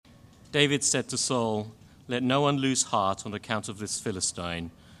David said to Saul, "Let no one lose heart on account of this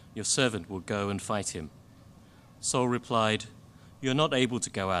Philistine. Your servant will go and fight him." Saul replied, "You are not able to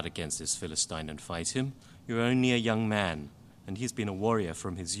go out against this Philistine and fight him. You are only a young man, and he's been a warrior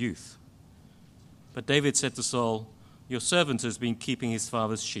from his youth." But David said to Saul, "Your servant has been keeping his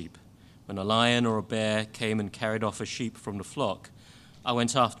father's sheep. When a lion or a bear came and carried off a sheep from the flock, I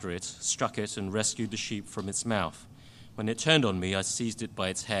went after it, struck it, and rescued the sheep from its mouth. When it turned on me, I seized it by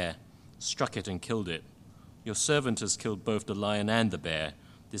its hair, struck it, and killed it. Your servant has killed both the lion and the bear.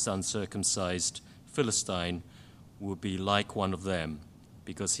 This uncircumcised Philistine will be like one of them,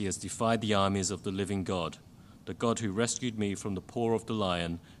 because he has defied the armies of the living God. The God who rescued me from the paw of the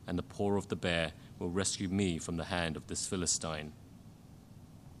lion and the paw of the bear will rescue me from the hand of this Philistine."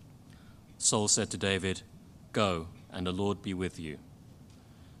 Saul said to David, "Go, and the Lord be with you."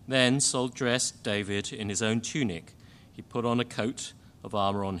 Then Saul dressed David in his own tunic. He put on a coat of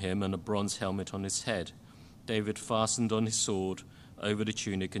armor on him and a bronze helmet on his head. David fastened on his sword over the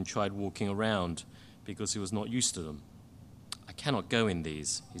tunic and tried walking around, because he was not used to them. "I cannot go in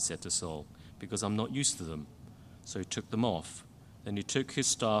these," he said to Saul, "because I'm not used to them." So he took them off. Then he took his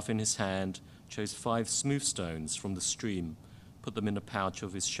staff in his hand, chose 5 smooth stones from the stream, put them in a pouch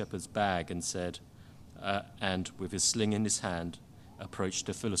of his shepherd's bag, and said, and with his sling in his hand, approached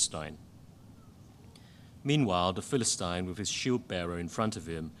the Philistine. Meanwhile, the Philistine, with his shield-bearer in front of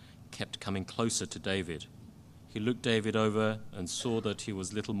him, kept coming closer to David. He looked David over and saw that he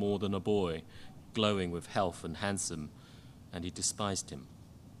was little more than a boy, glowing with health and handsome, and he despised him.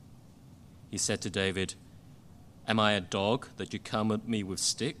 He said to David, "Am I a dog that you come at me with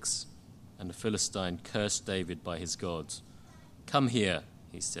sticks?" And the Philistine cursed David by his gods. "Come here,"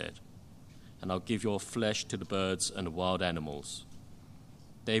 he said, "and I'll give your flesh to the birds and the wild animals."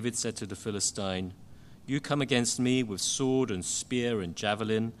 David said to the Philistine, "You come against me with sword and spear and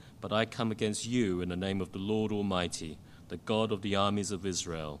javelin, but I come against you in the name of the Lord Almighty, the God of the armies of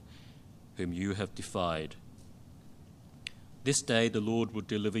Israel, whom you have defied. This day the Lord will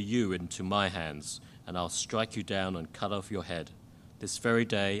deliver you into my hands, and I'll strike you down and cut off your head. This very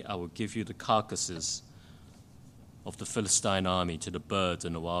day I will give you the carcasses of the Philistine army to the birds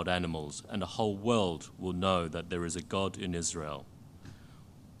and the wild animals, and the whole world will know that there is a God in Israel.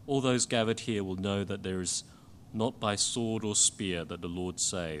 All those gathered here will know that there is not by sword or spear that the Lord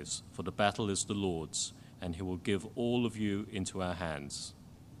saves, for the battle is the Lord's, and he will give all of you into our hands."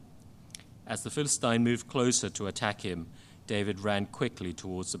 As the Philistine moved closer to attack him, David ran quickly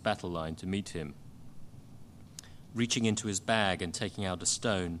towards the battle line to meet him. Reaching into his bag and taking out a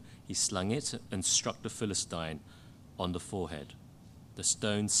stone, he slung it and struck the Philistine on the forehead. The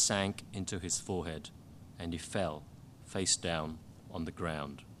stone sank into his forehead, and he fell face down on the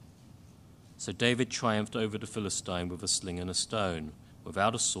ground. So David triumphed over the Philistine with a sling and a stone.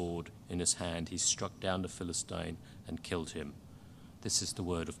 Without a sword in his hand, he struck down the Philistine and killed him. This is the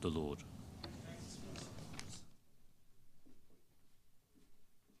word of the Lord.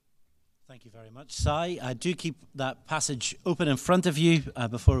 Thank you very much, Si. Do keep that passage open in front of you.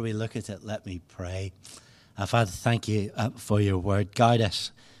 Before we look at it, let me pray. Father, thank you for your word. Guide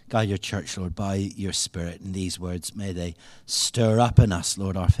us, guide your church, Lord, by your Spirit. And these words, may they stir up in us,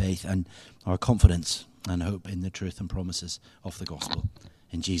 Lord, our faith and our confidence and hope in the truth and promises of the gospel.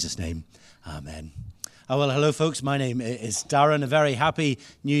 In Jesus' name, amen. Well, hello, folks. My name is Darren. A very happy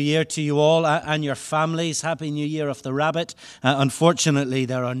new year to you all and your families. Happy New Year of the Rabbit. Unfortunately,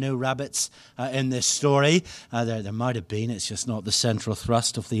 there are no rabbits in this story. There might have been. It's just not the central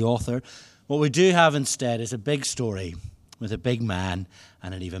thrust of the author. What we do have instead is a big story with a big man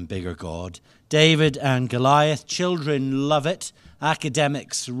and an even bigger God. David and Goliath. Children love it.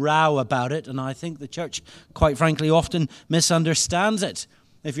 Academics row about it. And I think the church, quite frankly, often misunderstands it.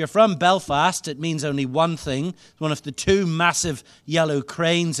 If you're from Belfast, it means only one thing. One of the 2 massive yellow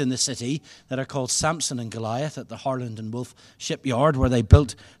cranes in the city that are called Samson and Goliath at the Harland and Wolff shipyard where they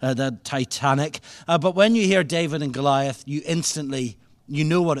built the Titanic. But when you hear David and Goliath, you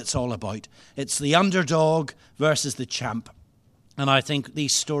know what it's all about. It's the underdog versus the champ. And I think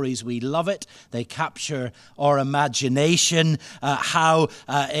these stories, we love it. They capture our imagination, how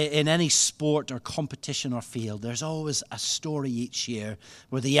in any sport or competition or field, there's always a story each year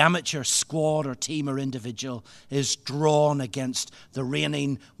where the amateur squad or team or individual is drawn against the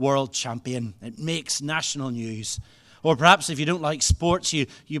reigning world champion. It makes national news. Or perhaps if you don't like sports,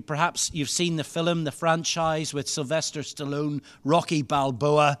 you've seen the film, the franchise with Sylvester Stallone, Rocky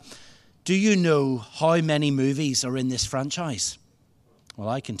Balboa. Do you know how many movies are in this franchise? Well,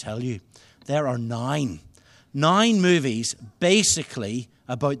 I can tell you, there are 9. 9 movies basically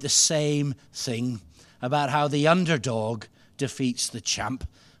about the same thing, about how the underdog defeats the champ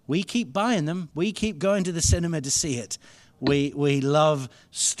We keep buying them. We keep going to the cinema to see it. We love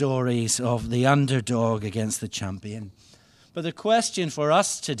stories of the underdog against the champion. But the question for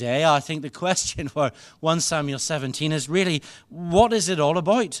us today, I think the question for 1 Samuel 17 is really, what is it all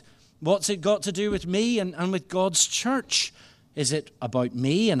about? What's it got to do with me and with God's church? Is it about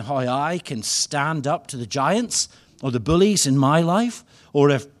me and how I can stand up to the giants or the bullies in my life?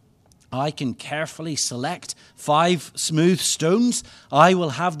 Or if I can carefully select 5 smooth stones, I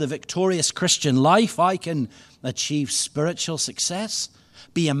will have the victorious Christian life. I can achieve spiritual success,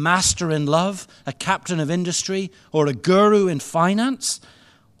 be a master in love, a captain of industry, or a guru in finance.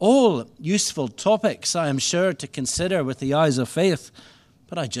 All useful topics, I am sure, to consider with the eyes of faith.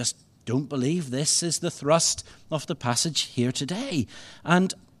 But I just don't believe this is the thrust of the passage here today.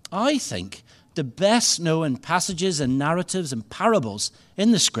 And I think the best known passages and narratives and parables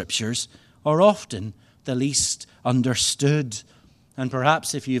in the Scriptures are often the least understood. And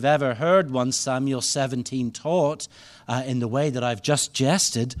perhaps if you've ever heard 1 Samuel 17 taught in the way that I've just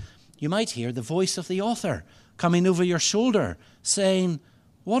jested, you might hear the voice of the author coming over your shoulder saying,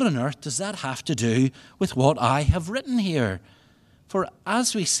 what on earth does that have to do with what I have written here? For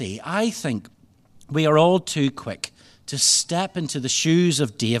as we see, I think we are all too quick to step into the shoes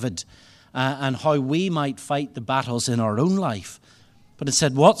of David and how we might fight the battles in our own life. But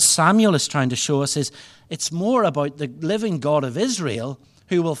instead, what Samuel is trying to show us is it's more about the living God of Israel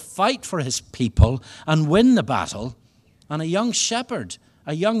who will fight for his people and win the battle, and a young shepherd,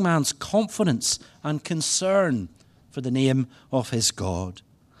 a young man's confidence and concern for the name of his God.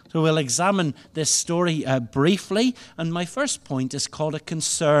 So we'll examine this story briefly, and my first point is called a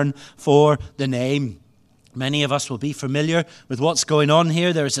concern for the name. Many of us will be familiar with what's going on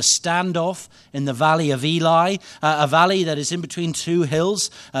here. There is a standoff in the Valley of Eli, a valley that is in between 2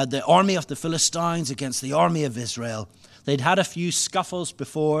 hills, the army of the Philistines against the army of Israel. They'd had a few scuffles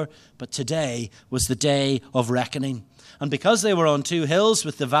before, but today was the day of reckoning. And because they were on 2 hills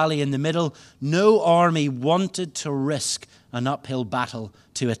with the valley in the middle, no army wanted to risk an uphill battle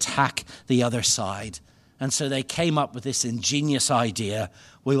to attack the other side. And so they came up with this ingenious idea: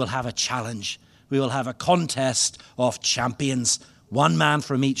 we will have a challenge. We will have a contest of champions, 1 man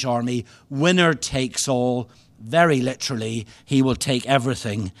from each army. Winner takes all. Very literally, he will take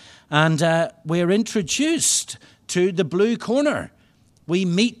everything. And we're introduced to the blue corner. We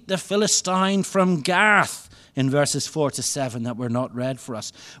meet the Philistine from Gath in verses 4 to 7 that were not read for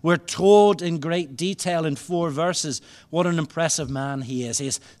us. We're told in great detail in 4 verses what an impressive man he is. He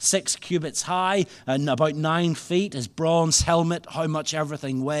is 6 cubits high and about 9 feet. His bronze helmet, how much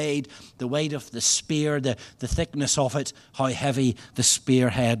everything weighed, the weight of the spear, the thickness of it, how heavy the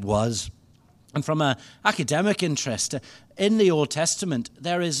spearhead was. And from an academic interest, in the Old Testament,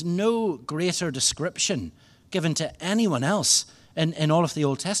 there is no greater description given to anyone else in all of the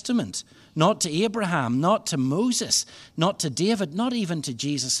Old Testament. Not to Abraham, not to Moses, not to David, not even to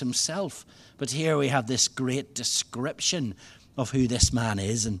Jesus himself. But here we have this great description of who this man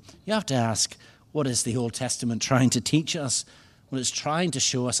is. And you have to ask, what is the Old Testament trying to teach us? Well, it's trying to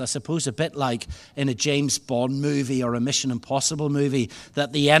show us, I suppose, a bit like in a James Bond movie or a Mission Impossible movie,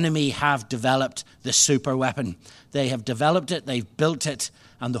 that the enemy have developed the super weapon. They have developed it, they've built it,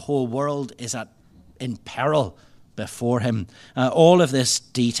 and the whole world is in peril before him. All of this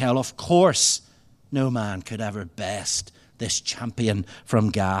detail, of course, no man could ever best this champion from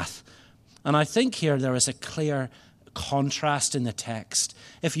Gath. And I think here there is a clear contrast in the text.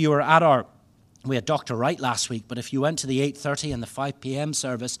 If you were we had Dr. Wright last week, but if you went to the 8:30 and the 5 p.m.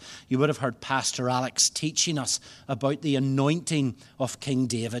 service, you would have heard Pastor Alex teaching us about the anointing of King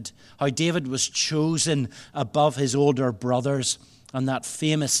David, how David was chosen above his older brothers, and that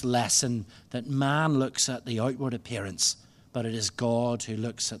famous lesson that man looks at the outward appearance, but it is God who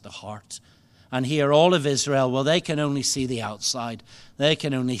looks at the heart. And here all of Israel, well, they can only see the outside. They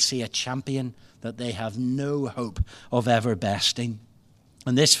can only see a champion that they have no hope of ever besting.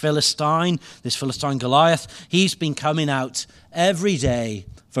 And this Philistine Goliath, he's been coming out every day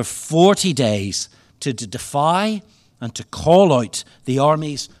for 40 days to defy and to call out the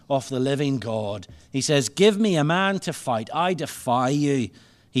armies of the living God. He says, give me a man to fight. I defy you.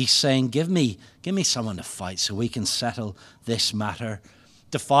 He's saying, give me someone to fight so we can settle this matter.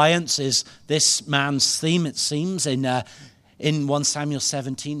 Defiance is this man's theme, it seems. In 1 Samuel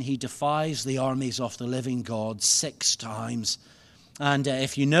 17, he defies the armies of the living God 6 times. And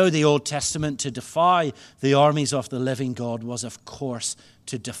if you know the Old Testament, to defy the armies of the living God was, of course,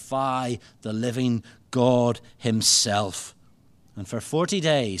 to defy the living God himself. And for 40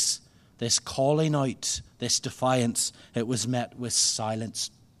 days, this calling out, this defiance, it was met with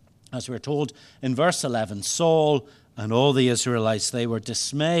silence. As we're told in verse 11, Saul And all the Israelites, they were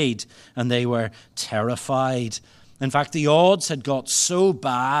dismayed and they were terrified. In fact, the odds had got so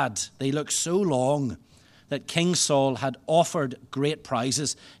bad, they looked so long, that King Saul had offered great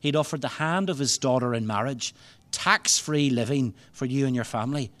prizes. He'd offered the hand of his daughter in marriage, tax-free living for you and your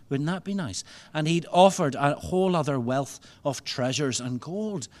family. Wouldn't that be nice? And he'd offered a whole other wealth of treasures and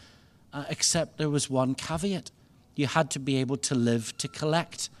gold, except there was one caveat. You had to be able to live to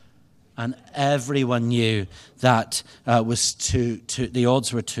collect. And everyone knew that the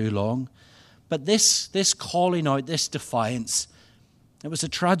odds were too long. But this calling out, this defiance, it was a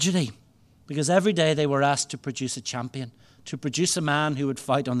tragedy. Because every day they were asked to produce a champion, to produce a man who would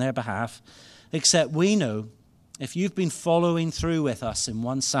fight on their behalf. Except we know, if you've been following through with us in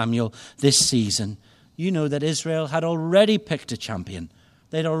 1 Samuel this season, you know that Israel had already picked a champion.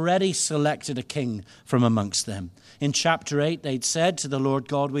 They'd already selected a king from amongst them. In chapter 8, they'd said to the Lord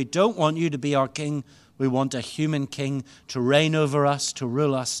God, we don't want you to be our king. We want a human king to reign over us, to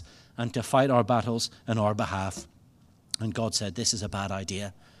rule us, and to fight our battles on our behalf. And God said, this is a bad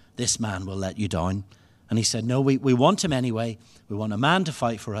idea. This man will let you down. And he said, no, we want him anyway. We want a man to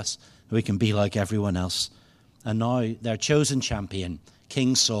fight for us. We can be like everyone else. And now their chosen champion,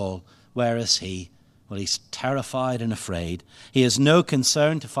 King Saul, where is he? Well, he's terrified and afraid. He has no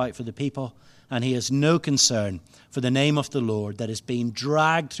concern to fight for the people, and he has no concern for the name of the Lord that is being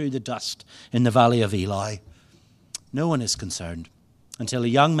dragged through the dust in the valley of Eli. No one is concerned until a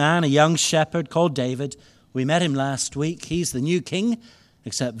young man, a young shepherd called David, we met him last week. He's the new king,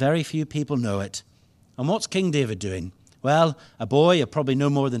 except very few people know it. And what's King David doing? Well, a boy of probably no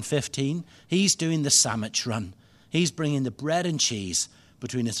more than 15, he's doing the sandwich run. He's bringing the bread and cheese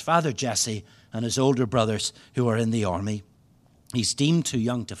between his father Jesse and his older brothers who are in the army. He's deemed too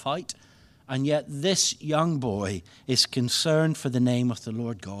young to fight, and yet this young boy is concerned for the name of the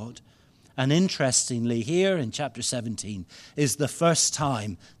Lord God. And interestingly, here in chapter 17 is the first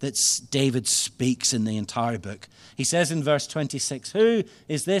time that David speaks in the entire book. He says in verse 26, who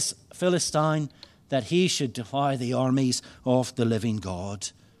is this Philistine that he should defy the armies of the living God?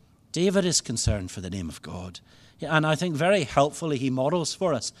 David is concerned for the name of God. And I think very helpfully he models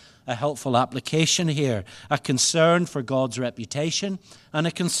for us a helpful application here, a concern for God's reputation and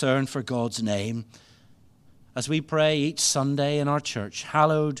a concern for God's name. As we pray each Sunday in our church,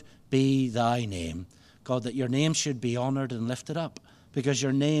 hallowed be thy name. God, that your name should be honored and lifted up, because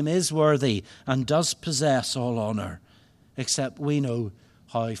your name is worthy and does possess all honor. Except we know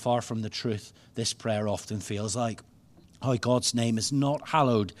how far from the truth this prayer often feels like. How God's name is not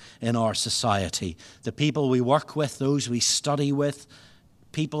hallowed in our society. The people we work with, those we study with,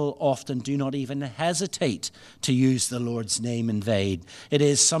 people often do not even hesitate to use the Lord's name in vain. It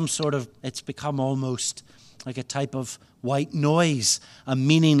is it's become almost like a type of white noise, a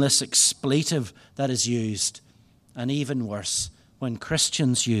meaningless expletive that is used. And even worse, when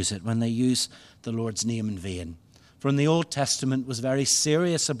Christians use it, when they use the Lord's name in vain. For in the Old Testament was very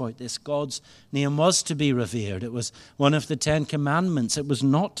serious about this. God's name was to be revered. It was one of the 10 Commandments. It was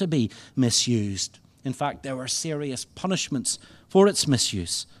not to be misused. In fact, there were serious punishments for its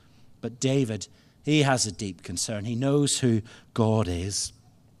misuse. But David, he has a deep concern. He knows who God is.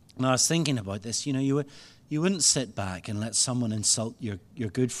 And I was thinking about this. You know, you wouldn't sit back and let someone insult your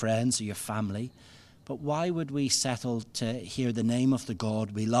good friends or your family. But why would we settle to hear the name of the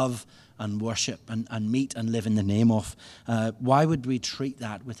God we love and worship and meet and live in the name of? Why would we treat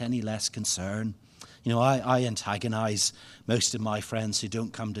that with any less concern? You know, I antagonize most of my friends who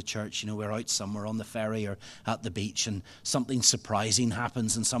don't come to church. You know, we're out somewhere on the ferry or at the beach and something surprising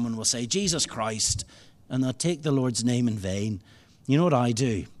happens and someone will say, Jesus Christ, and they'll take the Lord's name in vain. You know what I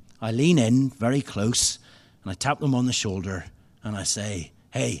do? I lean in very close and I tap them on the shoulder and I say,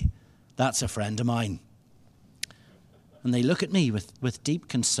 hey, that's a friend of mine. And they look at me with deep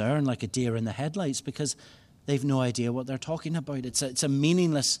concern, like a deer in the headlights, because they've no idea what they're talking about. It's a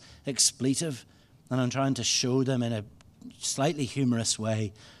meaningless expletive. And I'm trying to show them in a slightly humorous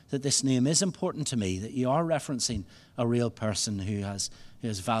way that this name is important to me, that you are referencing a real person who has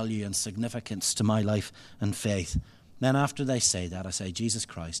value and significance to my life and faith. Then after they say that, I say, Jesus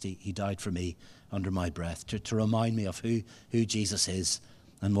Christ, he died for me under my breath, to remind me of who Jesus is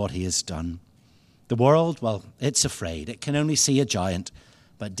and what he has done. The world, well, it's afraid. It can only see a giant.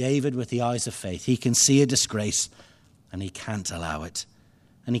 But David, with the eyes of faith, he can see a disgrace and he can't allow it.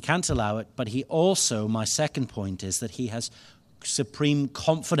 And he can't allow it, but he also, my second point is that he has supreme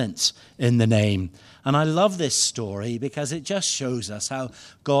confidence in the name. And I love this story because it just shows us how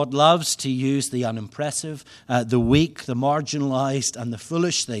God loves to use the unimpressive, the weak, the marginalized, and the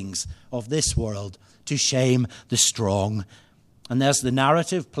foolish things of this world to shame the strong. And as the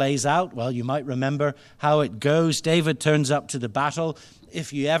narrative plays out, well, you might remember how it goes. David turns up to the battle.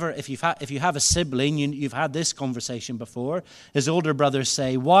 If you have a sibling, you've had this conversation before. His older brothers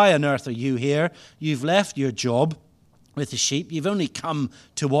say, "Why on earth are you here? You've left your job with the sheep. You've only come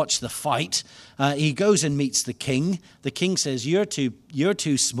to watch the fight." He goes and meets the king. The king says, you're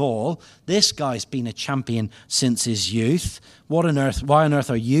too small. This guy's been a champion since his youth. Why on earth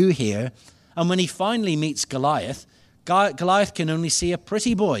are you here? And when he finally meets Goliath, Goliath can only see a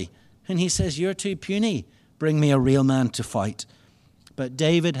pretty boy. And he says, "You're too puny. Bring me a real man to fight." But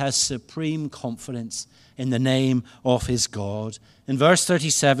David has supreme confidence in the name of his God. In verse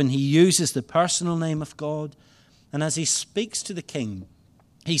 37, he uses the personal name of God. And as he speaks to the king,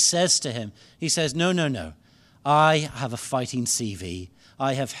 he says to him, no. I have a fighting CV.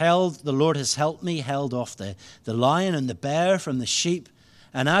 The Lord has helped me, held off the lion and the bear from the sheep.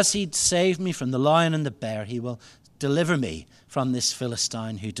 And as he saved me from the lion and the bear, he will deliver me from this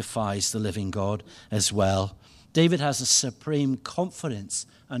Philistine who defies the living God as well. David has a supreme confidence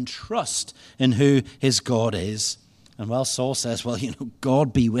and trust in who his God is. And while Saul says,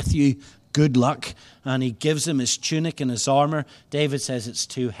 God be with you, good luck, and he gives him his tunic and his armor, David says it's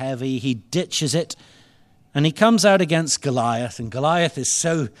too heavy. He ditches it, and he comes out against Goliath, and Goliath is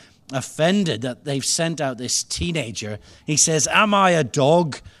so offended that they've sent out this teenager. He says, "Am I a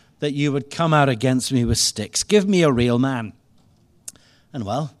dog that you would come out against me with sticks? Give me a real man." And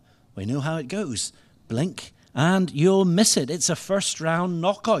well, we know how it goes. Blink and you'll miss it. It's a first round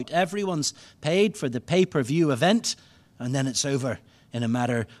knockout. Everyone's paid for the pay-per-view event, and then it's over in a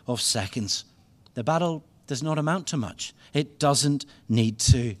matter of seconds. The battle does not amount to much. It doesn't need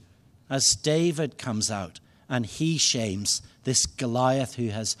to. As David comes out and he shames this Goliath who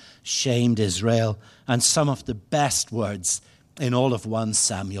has shamed Israel, and some of the best words in all of 1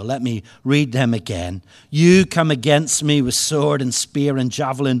 Samuel. Let me read them again. "You come against me with sword and spear and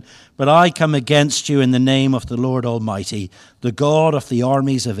javelin, but I come against you in the name of the Lord Almighty, the God of the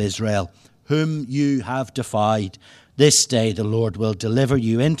armies of Israel, whom you have defied. This day the Lord will deliver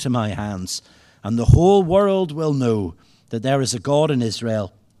you into my hands, and the whole world will know that there is a God in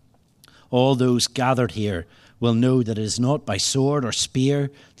Israel. All those gathered here will know that it is not by sword or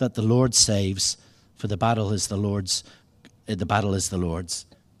spear that the Lord saves, for the battle is the Lord's. The battle is the Lord's."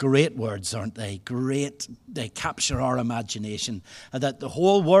 Great words, aren't they? Great. They capture our imagination. That the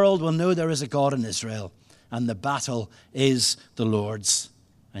whole world will know there is a God in Israel, and the battle is the Lord's.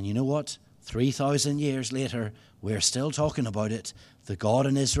 And you know what? 3,000 years later, we're still talking about it. The God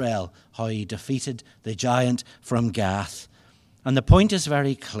in Israel, how he defeated the giant from Gath. And the point is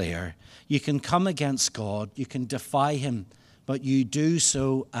very clear. You can come against God, you can defy him, but you do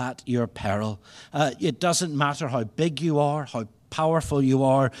so at your peril. It doesn't matter how big you are, how powerful you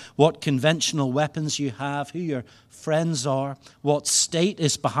are, what conventional weapons you have, who your friends are, what state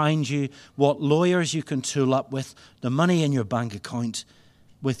is behind you, what lawyers you can tool up with, the money in your bank account.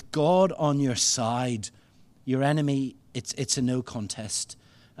 With God on your side, your enemy, it's a no contest.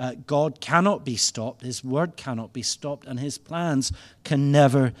 God cannot be stopped, his word cannot be stopped, and his plans can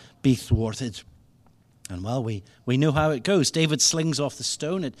never be thwarted. And well, we know how it goes. David slings off the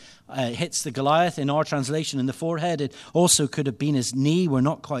stone. It hits the Goliath, in our translation, in the forehead. It also could have been his knee. We're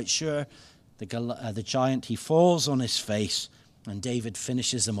not quite sure. The giant, he falls on his face, and David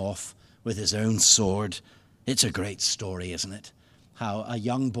finishes him off with his own sword. It's a great story, isn't it? How a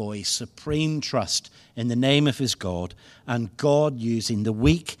young boy's supreme trust in the name of his God, and God using the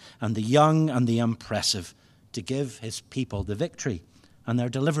weak and the young and the impressive to give his people the victory and their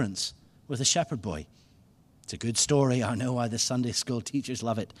deliverance with a shepherd boy. It's a good story. I know why the Sunday school teachers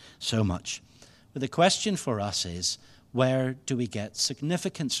love it so much. But the question for us is, where do we get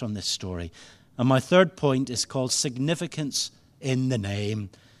significance from this story? And my third point is called significance in the name.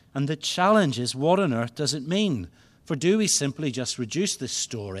 And the challenge is, what on earth does it mean? For do we simply just reduce this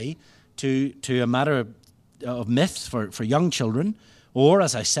story to a matter of myths for young children? Or,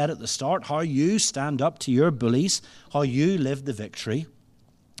 as I said at the start, how you stand up to your bullies, how you live the victory?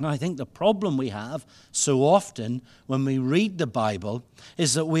 And I think the problem we have so often when we read the Bible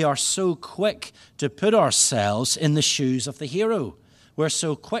is that we are so quick to put ourselves in the shoes of the hero. We're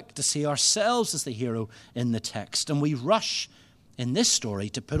so quick to see ourselves as the hero in the text. And we rush in this story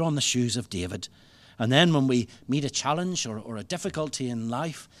to put on the shoes of David. And then when we meet a challenge or a difficulty in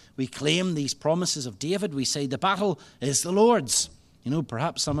life, we claim these promises of David. We say the battle is the Lord's. You know,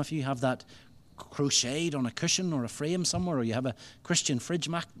 perhaps some of you have that crocheted on a cushion or a frame somewhere, or you have a Christian fridge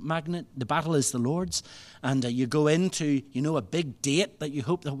magnet. The battle is the Lord's. And you go into, a big date that you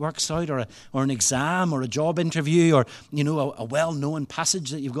hope that works out, or an exam or a job interview, or, a well-known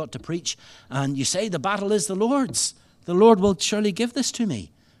passage that you've got to preach. And you say the battle is the Lord's. The Lord will surely give this to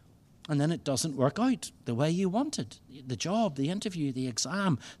me. And then it doesn't work out the way you wanted. The job, the interview, the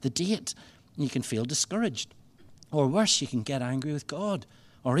exam, the date. And you can feel discouraged. Or worse, you can get angry with God.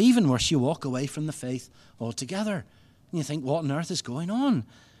 Or even worse, you walk away from the faith altogether. And you think, what on earth is going on?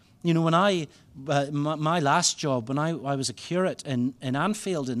 You know, when my last job, when I was a curate in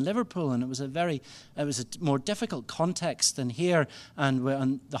Anfield in Liverpool, and it was a more difficult context than here, and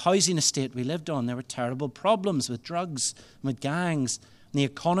on the housing estate we lived on, there were terrible problems with drugs, with gangs, and the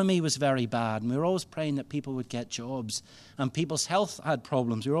economy was very bad, and we were always praying that people would get jobs, and people's health had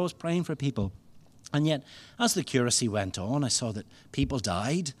problems. We were always praying for people. And yet, as the curacy went on, I saw that people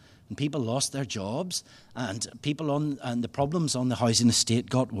died, and people lost their jobs, and the problems on the housing estate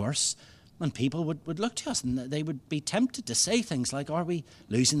got worse, and people would look to us and they would be tempted to say things like, are we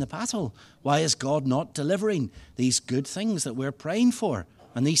losing the battle? Why is God not delivering these good things that we're praying for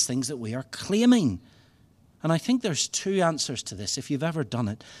and these things that we are claiming? And I think there's two answers to this, if you've ever done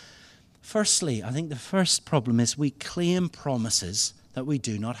it. Firstly, I think the first problem is we claim promises that we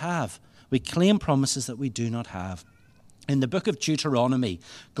do not have. We claim promises that we do not have. In the book of Deuteronomy,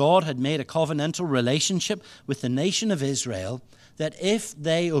 God had made a covenantal relationship with the nation of Israel that if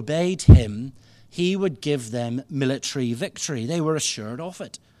they obeyed him, he would give them military victory. They were assured of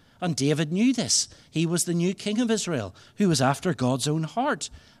it. And David knew this. He was the new king of Israel who was after God's own heart.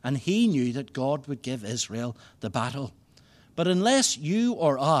 And he knew that God would give Israel the battle. But unless you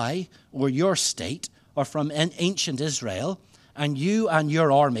or I or your state are from ancient Israel, and you and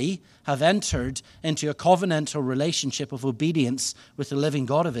your army have entered into a covenantal relationship of obedience with the living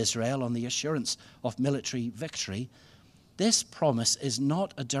God of Israel on the assurance of military victory, this promise is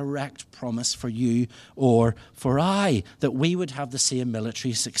not a direct promise for you or for I, that we would have the same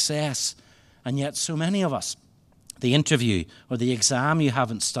military success. And yet so many of us, the interview or the exam you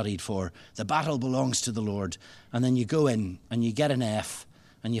haven't studied for, the battle belongs to the Lord, and then you go in and you get an F,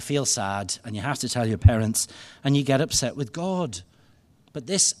 and you feel sad, and you have to tell your parents, and you get upset with God. But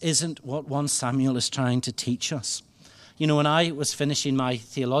this isn't what 1 Samuel is trying to teach us. You know, when I was finishing my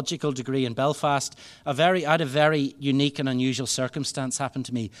theological degree in Belfast, I had a very unique and unusual circumstance happen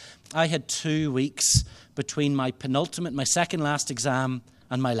to me. I had 2 weeks between my second last exam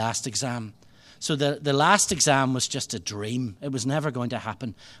and my last exam. So the last exam was just a dream. It was never going to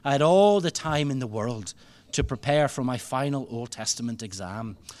happen. I had all the time in the world to prepare for my final Old Testament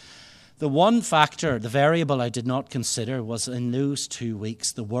exam. The one factor, the variable I did not consider was in those 2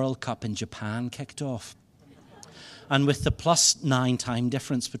 weeks, the World Cup in Japan kicked off. And with the +9 time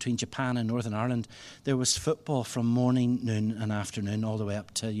difference between Japan and Northern Ireland, there was football from morning, noon and afternoon all the way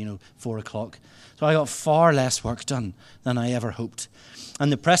up to, 4 o'clock. So I got far less work done than I ever hoped.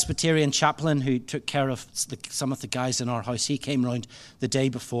 And the Presbyterian chaplain who took care of some of the guys in our house, he came round the day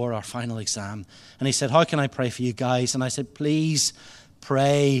before our final exam. And he said, how can I pray for you guys? And I said, please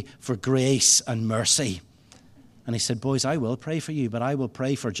pray for grace and mercy. And he said, boys, I will pray for you, but I will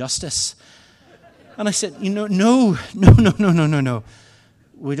pray for justice. And I said, no.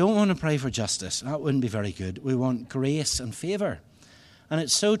 We don't want to pray for justice. That wouldn't be very good. We want grace and favour. And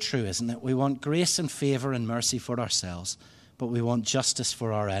it's so true, isn't it? We want grace and favour and mercy for ourselves, but we want justice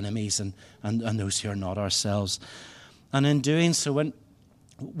for our enemies and those who are not ourselves. And in doing so, when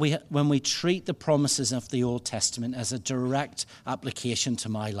we treat the promises of the Old Testament as a direct application to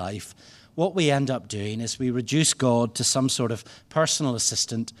my life, what we end up doing is we reduce God to some sort of personal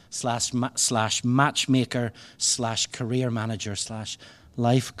assistant slash matchmaker slash career manager slash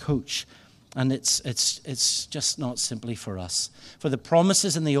life coach. And it's just not simply for us. For the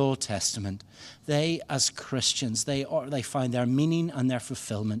promises in the Old Testament, they, as Christians, they find their meaning and their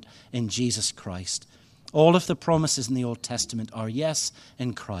fulfillment in Jesus Christ. All of the promises in the Old Testament are yes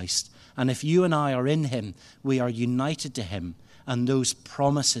in Christ. And if you and I are in him, we are united to him. And those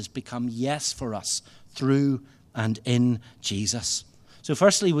promises become yes for us through and in Jesus. So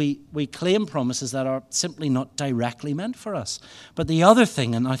firstly, we claim promises that are simply not directly meant for us. But the other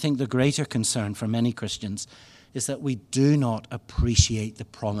thing, and I think the greater concern for many Christians, is that we do not appreciate the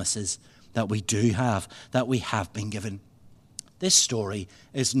promises that we do have, that we have been given. This story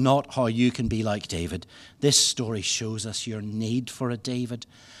is not how you can be like David. This story shows us your need for a David.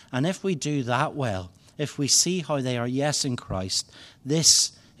 And if we do that well, if we see how they are yes in Christ,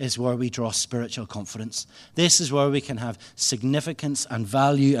 this is where we draw spiritual confidence. This is where we can have significance and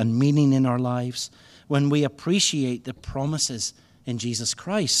value and meaning in our lives. When we appreciate the promises in Jesus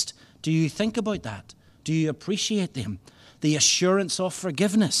Christ, do you think about that? Do you appreciate them? The assurance of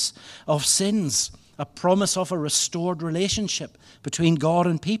forgiveness of sins, a promise of a restored relationship between God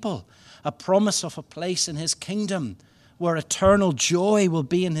and people, a promise of a place in his kingdom where eternal joy will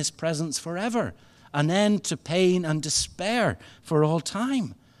be in his presence forever, an end to pain and despair for all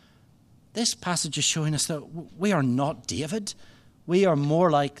time. This passage is showing us that we are not David. We are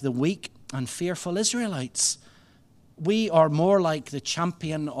more like the weak and fearful Israelites. We are more like the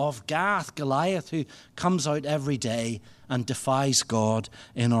champion of Gath, Goliath, who comes out every day and defies God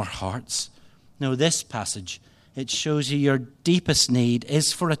in our hearts. Now, this passage, it shows you your deepest need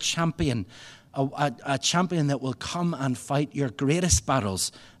is for a champion, a champion that will come and fight your greatest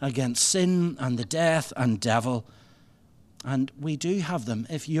battles against sin and the death and devil. And we do have them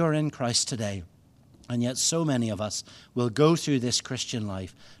if you're in Christ today. And yet so many of us will go through this Christian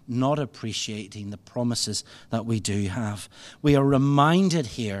life not appreciating the promises that we do have. We are reminded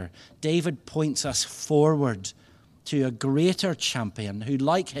here, David points us forward to a greater champion who,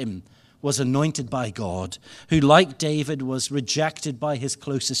 like him, was anointed by God, who, like David, was rejected by his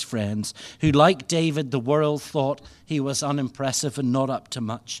closest friends, who, like David, the world thought he was unimpressive and not up to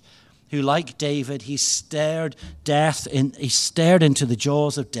much, who, like David, he stared into the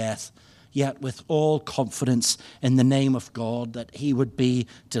jaws of death, yet with all confidence in the name of God that he would be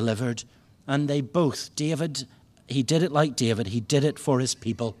delivered. And they both, David, he did it like David, he did it for his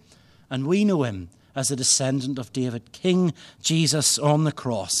people. And we know him as a descendant of David, King Jesus on the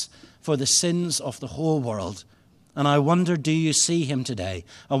cross for the sins of the whole world. And I wonder, do you see him today?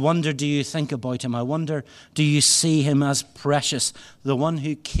 I wonder, do you think about him? I wonder, do you see him as precious? The one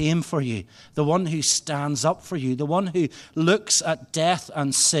who came for you, the one who stands up for you, the one who looks at death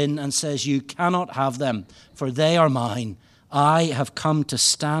and sin and says, you cannot have them, for they are mine. I have come to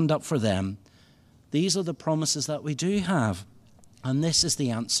stand up for them. These are the promises that we do have. And this is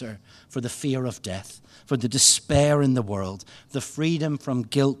the answer for the fear of death, for the despair in the world, the freedom from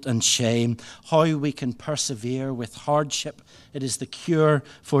guilt and shame, how we can persevere with hardship. It is the cure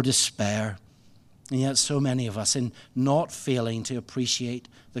for despair. And yet so many of us, in not failing to appreciate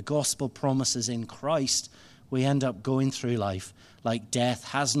the gospel promises in Christ, we end up going through life like death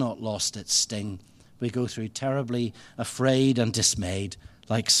has not lost its sting. We go through terribly afraid and dismayed,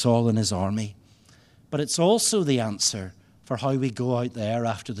 like Saul and his army. But it's also the answer for how we go out there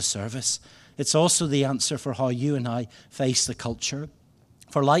after the service. It's also the answer for how you and I face the culture.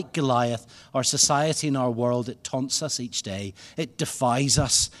 For like Goliath, our society and our world, it taunts us each day. It defies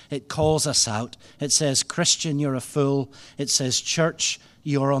us. It calls us out. It says, Christian, you're a fool. It says, church,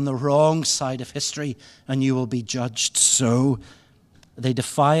 you're on the wrong side of history and you will be judged so. They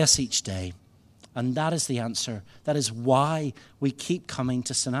defy us each day. And that is the answer. That is why we keep coming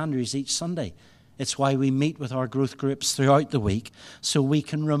to St. Andrews each Sunday. It's why we meet with our growth groups throughout the week, so we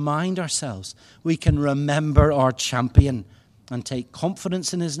can remind ourselves, we can remember our champion and take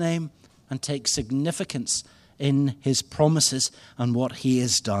confidence in his name and take significance in his promises and what he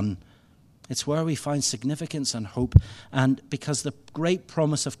has done. It's where we find significance and hope, and because the great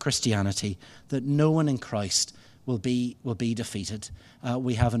promise of Christianity, that no one in Christ will be defeated.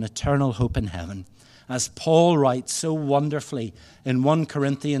 We have an eternal hope in heaven. As Paul writes so wonderfully in 1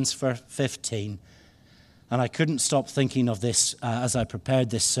 Corinthians 15, and I couldn't stop thinking of this as I prepared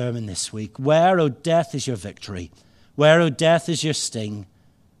this sermon this week. Where, O death, is your victory? Where, O death, is your sting?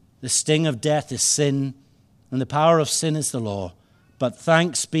 The sting of death is sin, and the power of sin is the law. But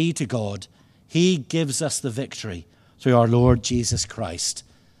thanks be to God, he gives us the victory through our Lord Jesus Christ,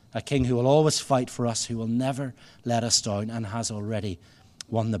 a King who will always fight for us, who will never let us down, and has already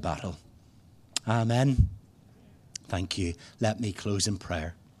won the battle. Amen. Thank you. Let me close in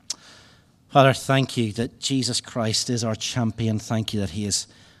prayer. Father, thank you that Jesus Christ is our champion. Thank you that he has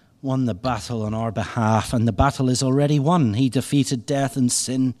won the battle on our behalf, and the battle is already won. He defeated death and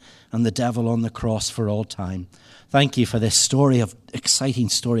sin and the devil on the cross for all time. Thank you for this exciting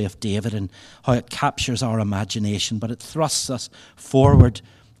story of David and how it captures our imagination, but it thrusts us forward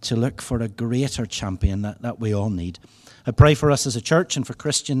to look for a greater champion that we all need. I pray for us as a church and for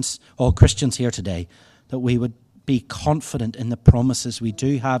Christians, all Christians here today, that we would be confident in the promises we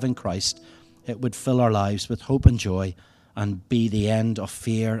do have in Christ. It would fill our lives with hope and joy and be the end of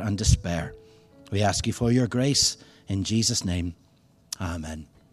fear and despair. We ask you for your grace in Jesus' name. Amen.